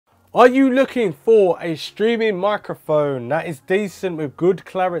Are you looking for a streaming microphone that is decent with good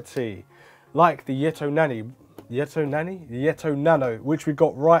clarity, like the Yeti Nano, which we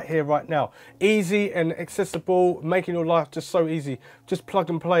got right here, right now? Easy and accessible, making your life just so easy. Just plug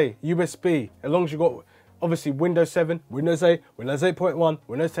and play, USB, as long as you got obviously Windows 7, Windows 8, Windows 8.1,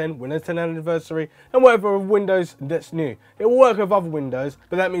 Windows 10, Windows 10 anniversary, and whatever Windows that's new. It will work with other Windows,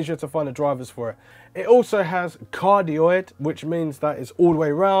 but that means you have to find the drivers for it. It also has cardioid, which means that it's all the way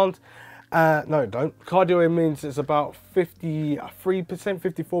around. No, don't. Cardioid means it's about 53%,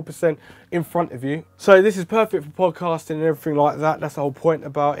 54% in front of you. So this is perfect for podcasting and everything like that. That's the whole point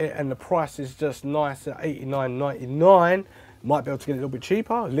about it. And the price is just nice at $89.99. Might be able to get it a little bit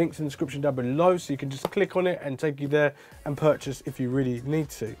cheaper. Links in the description down below, so you can just click on it and take you there and purchase if you really need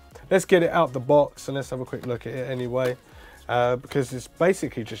to. Let's get it out the box and let's have a quick look at it anyway, because it's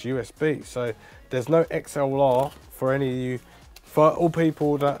basically just USB. So there's no XLR for any of you. For all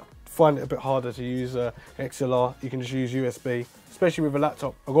people that find it a bit harder to use XLR, you can just use USB, especially with a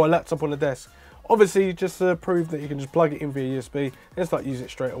laptop. I've got a laptop on the desk. Obviously, just to prove that you can just plug it in via USB and start using it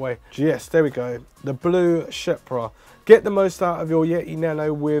straight away. Yes, there we go. The Blue Shepra. Get the most out of your Yeti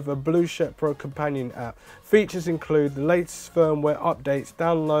Nano with a Blue Shepra companion app. Features include the latest firmware updates,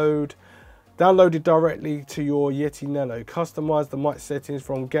 downloaded directly to your Yeti Nano. Customize the mic settings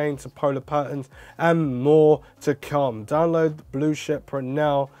from gain to polar patterns and more to come. Download Blue Shepra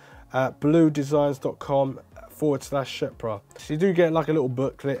now at bluedesigns.com/Shepra. So you do get like a little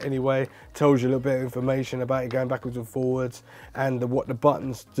booklet anyway, tells you a little bit of information about it going backwards and forwards and what the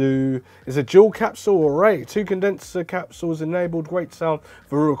buttons do. It's a dual capsule array, 2 condenser capsules enabled great sound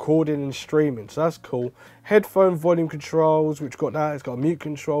for recording and streaming, so that's cool. Headphone volume controls, which got that, it's got a mute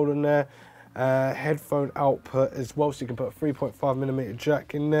control in there. Headphone output as well, so you can put a 3.5mm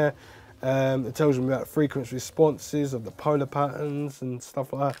jack in there. It tells you about frequency responses of the polar patterns and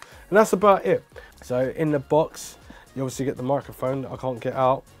stuff like that, and that's about it. So in the box you obviously get the microphone that I can't get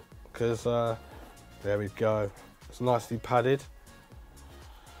out because there we go, it's nicely padded,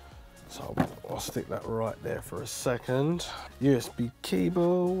 so I'll stick that right there for a second. USB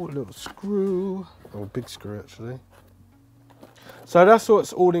cable, a little screw, or a big screw actually. So that's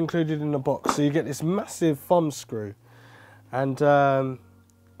what's all included in the box. So you get this massive thumb screw, and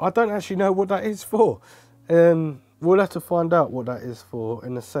I don't actually know what that is for. We'll have to find out what that is for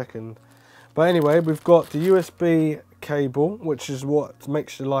in a second. But anyway, we've got the USB cable, which is what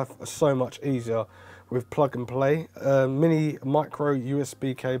makes your life so much easier with plug and play. Mini micro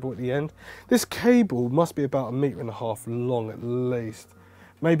USB cable at the end. This cable must be about 1.5 meters long at least.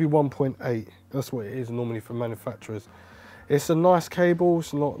 Maybe 1.8. That's what it is normally for manufacturers. It's a nice cable.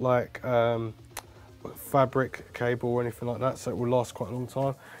 It's not like fabric cable or anything like that, so it will last quite a long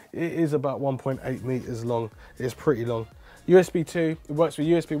time. It is about 1.8 meters long. It's pretty long. USB 2, it works with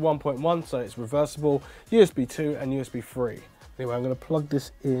USB 1.1, so it's reversible, USB 2 and USB 3. Anyway, I'm going to plug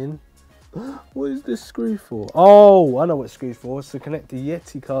this in. What is this screw for? Oh, I know what it's screwed for. It's to connect the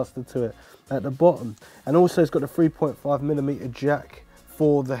Yeticaster to it at the bottom. And also it's got a 3.5mm jack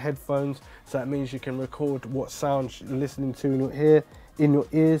for the headphones, so that means you can record what sounds you're listening to in your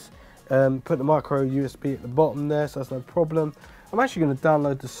ears. Put the micro USB at the bottom there, so that's no problem. I'm actually going to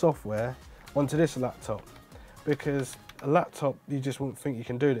download the software onto this laptop, because a laptop, you just wouldn't think you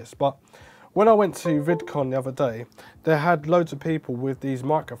can do this. But when I went to VidCon the other day, they had loads of people with these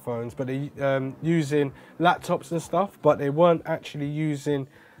microphones, but they're using laptops and stuff, but they weren't actually using,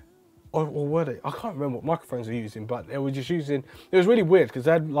 or were they? I can't remember what microphones they're using, but they were just using, it was really weird because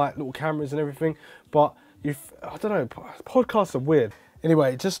they had like little cameras and everything, but I don't know, podcasts are weird.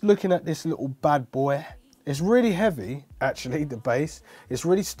 Anyway, just looking at this little bad boy, it's really heavy, actually, the base. It's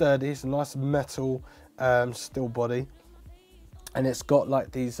really sturdy, it's a nice metal steel body. And it's got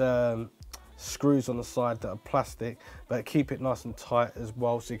like these screws on the side that are plastic, but keep it nice and tight as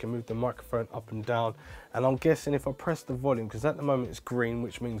well, so you can move the microphone up and down. And I'm guessing if I press the volume, because at the moment it's green,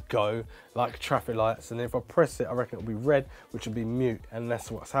 which means go, like traffic lights, and if I press it, I reckon it'll be red, which will be mute, and that's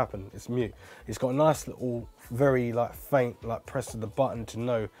what's happened, it's mute. It's got a nice little, very like faint, like press of the button to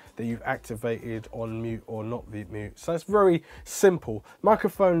know that you've activated on mute or not mute. So it's very simple.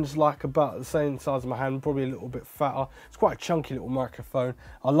 Microphone's like about the same size as my hand, probably a little bit fatter. It's quite a chunky little microphone.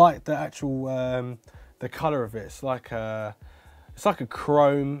 I like the actual, the color of it. It's like a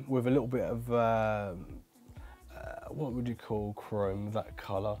chrome with a little bit of, what would you call chrome, that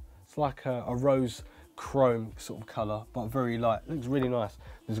color? It's like a rose chrome sort of color, but very light. It looks really nice.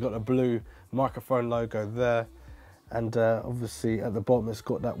 It's got a blue microphone logo there, and obviously at the bottom it's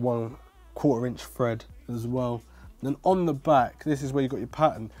got that 1/4 inch thread as well. And then on the back, this is where you got your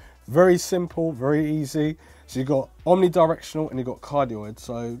pattern. Very simple, very easy. So you've got omnidirectional and you've got cardioid.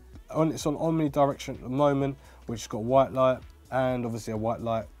 So It's on omnidirectional at the moment, which has got white light and obviously a white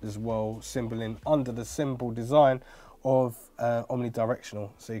light as well, symboling under the symbol design of omnidirectional,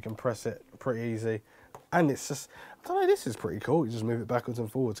 so you can press it pretty easy. And it's just, I don't know, this is pretty cool. You just move it backwards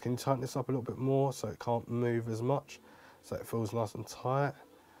and forwards. Can you tighten this up a little bit more so it can't move as much, so it feels nice and tight?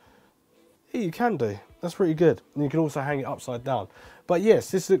 Yeah, you can do. That's pretty good. And you can also hang it upside down. But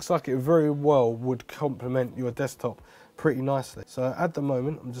yes, this looks like it very well would complement your desktop pretty nicely. So at the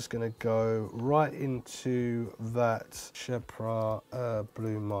moment, I'm just going to go right into that Shepra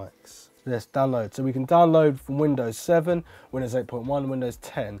Blue mics. Let's download. So we can download from Windows 7, Windows 8.1, Windows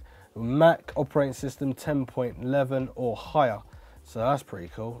 10, Mac operating system 10.11 or higher. So that's pretty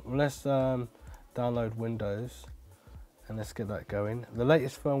cool. Let's download Windows and let's get that going. The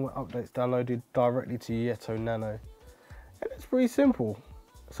latest firmware updates downloaded directly to Yeti Nano. And it's pretty simple.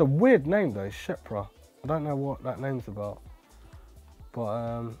 It's a weird name though, Shepra. I don't know what that name's about,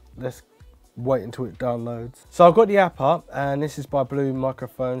 but let's wait until it downloads. So I've got the app up, and this is by Blue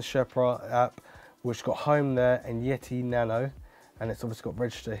Microphone Shepra app, which got home there and Yeti Nano, and it's obviously got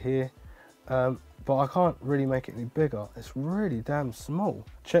register here, but I can't really make it any bigger. It's really damn small.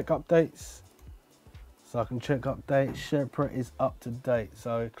 Check updates. So I can check updates. Shepra is up to date.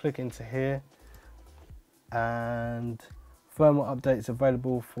 So click into here, and firmware updates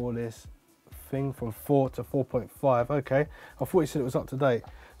available for this thing from 4 to 4.5. Okay, I thought you said it was up to date.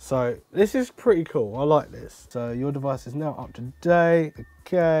 So this is pretty cool. I like this. So your device is now up to date.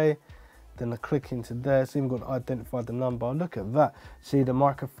 Okay, then I click into there. It's even got to identify the number. Look at that. See, the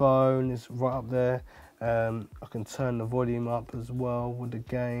microphone is right up there. I can turn the volume up as well with the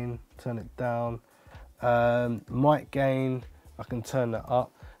gain, turn it down. Mic gain, I can turn that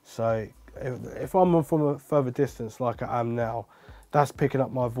up. So if I'm from a further distance like I am now, that's picking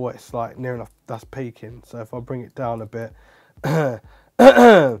up my voice like near enough, that's peaking. So if I bring it down a bit,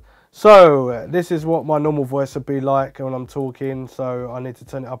 so this is what my normal voice would be like when I'm talking, so I need to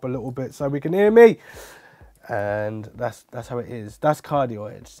turn it up a little bit so we can hear me. And that's how it is. That's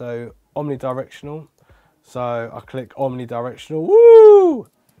cardioid. So omnidirectional. So I click omnidirectional, woo!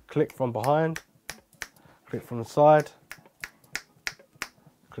 Click from behind, click from the side,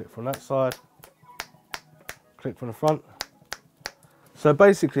 click from that side, click from the front. So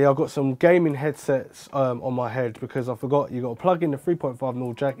basically I've got some gaming headsets on my head because I forgot you got to plug in the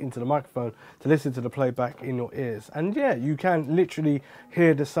 3.5mm jack into the microphone to listen to the playback in your ears. And yeah, you can literally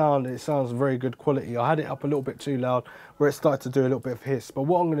hear the sound. It sounds very good quality. I had it up a little bit too loud where it started to do a little bit of hiss. But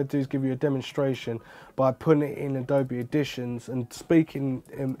what I'm going to do is give you a demonstration by putting it in Adobe Auditions and speaking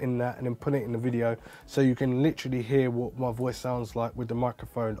in that, and then putting it in the video so you can literally hear what my voice sounds like with the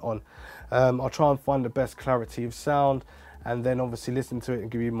microphone on. I'll try and find the best clarity of sound, and then obviously listen to it and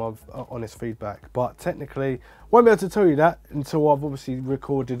give you my honest feedback. But technically, won't be able to tell you that until I've obviously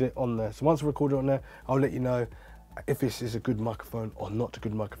recorded it on there. So once I record it on there, I'll let you know if this is a good microphone or not a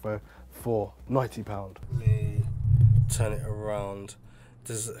good microphone for £90. Let me turn it around,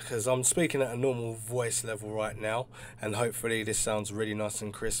 because I'm speaking at a normal voice level right now, and hopefully this sounds really nice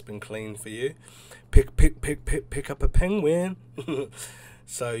and crisp and clean for you. Pick up a penguin.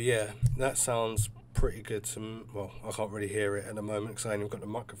 So yeah, that sounds pretty good to me. Well, I can't really hear it at the moment because I ain't even got the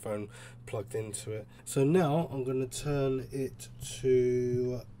microphone plugged into it. So now I'm going to turn it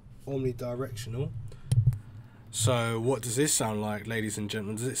to omnidirectional. So what does this sound like, ladies and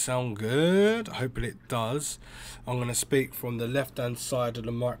gentlemen? Does it sound good? I hope it does. I'm going to speak from the left hand side of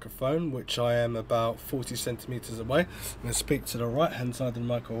the microphone, which I am about 40 centimeters away. I'm going to speak to the right hand side of the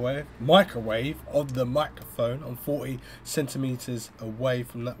microwave of the microphone. I'm 40 centimeters away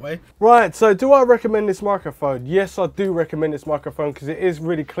from that way. Right, so do I recommend this microphone? Yes, I do recommend this microphone because it is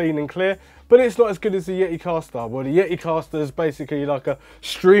really clean and clear, but it's not as good as the Yeticaster. Well, the Yeticaster is basically like a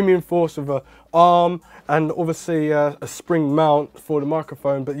streaming force of an arm and obviously a spring mount for the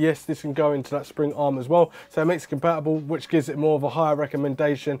microphone, but yes, this can go into that spring arm as well, so it makes it compatible, which gives it more of a higher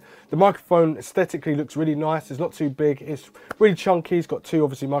recommendation. The microphone aesthetically looks really nice. It's not too big, it's really chunky. It's got two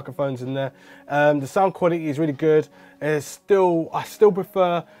obviously microphones in there. The sound quality is really good. I still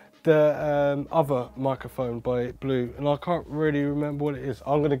prefer the other microphone by Blue, and I can't really remember what it is.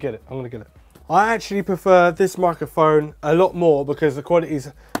 I'm gonna get it. I actually prefer this microphone a lot more because the quality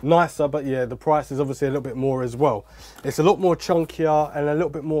is nicer, but yeah, the price is obviously a little bit more as well. It's a lot more chunkier and a little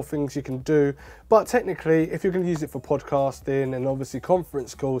bit more things you can do, but technically if you're going to use it for podcasting and obviously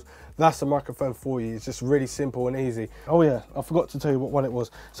conference calls, that's the microphone for you. It's just really simple and easy. Oh yeah, I forgot to tell you what one it was.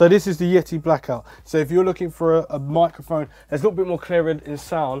 So this is the Yeti Blackout. So if you're looking for a microphone that's a little bit more clear in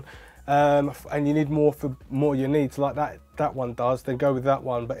sound, and you need more for more your needs like that one does, then go with that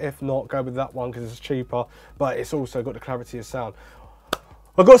one. But if not, go with that one because it's cheaper, but it's also got the clarity of sound.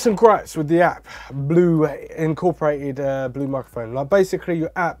 I've got some gripes with the app, Blue incorporated Blue microphone. Like basically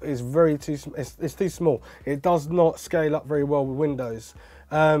your app is it's too small. It does not scale up very well with Windows.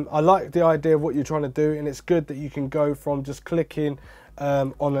 I like the idea of what you're trying to do, and it's good that you can go from just clicking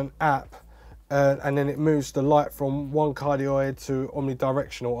on an app and then it moves the light from one cardioid to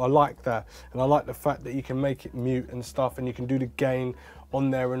omnidirectional. I like that, and I like the fact that you can make it mute and stuff, and you can do the gain on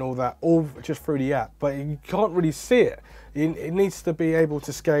there and all that, all just through the app, but you can't really see it. It needs to be able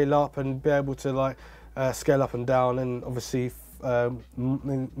to scale up and be able to like scale up and down, and obviously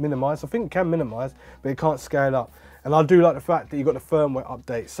minimize. I think it can minimize, but it can't scale up. And I do like the fact that you've got the firmware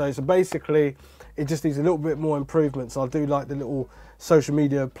update. So basically, it just needs a little bit more improvements. I do like the little social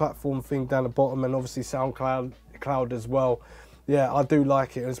media platform thing down the bottom, and obviously SoundCloud as well. Yeah, I do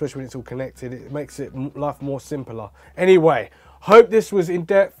like it, and especially when it's all connected, it makes life more simpler. Anyway, hope this was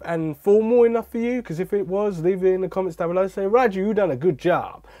in-depth and formal enough for you, because if it was, leave it in the comments down below. Say, Roger, you done a good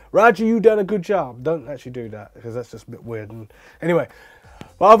job. Roger, you done a good job. Don't actually do that, because that's just a bit weird. And anyway,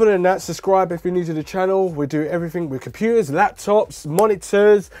 but other than that, subscribe if you're new to the channel. We do everything with computers, laptops,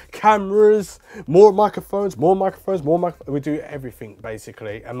 monitors, cameras, more microphones. We do everything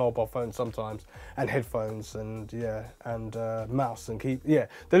basically, and mobile phones sometimes, and headphones, and yeah, and mouse and the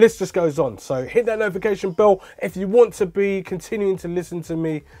list just goes on. So hit that notification bell if you want to be continuing to listen to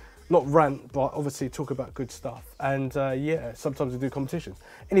me, not rant, but obviously talk about good stuff. And yeah, sometimes we do competitions.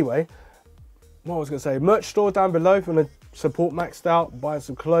 Anyway, what I was going to say, merch store down below if you want to support Maxed Out, buy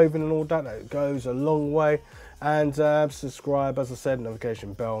some clothing and all that. That goes a long way. And subscribe, as I said,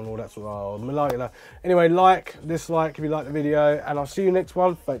 notification bell and all that sort of Anyway, dislike if you like the video, and I'll see you next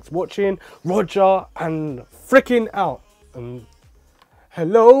one. Thanks for watching. Roger and freaking out. And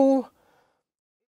hello.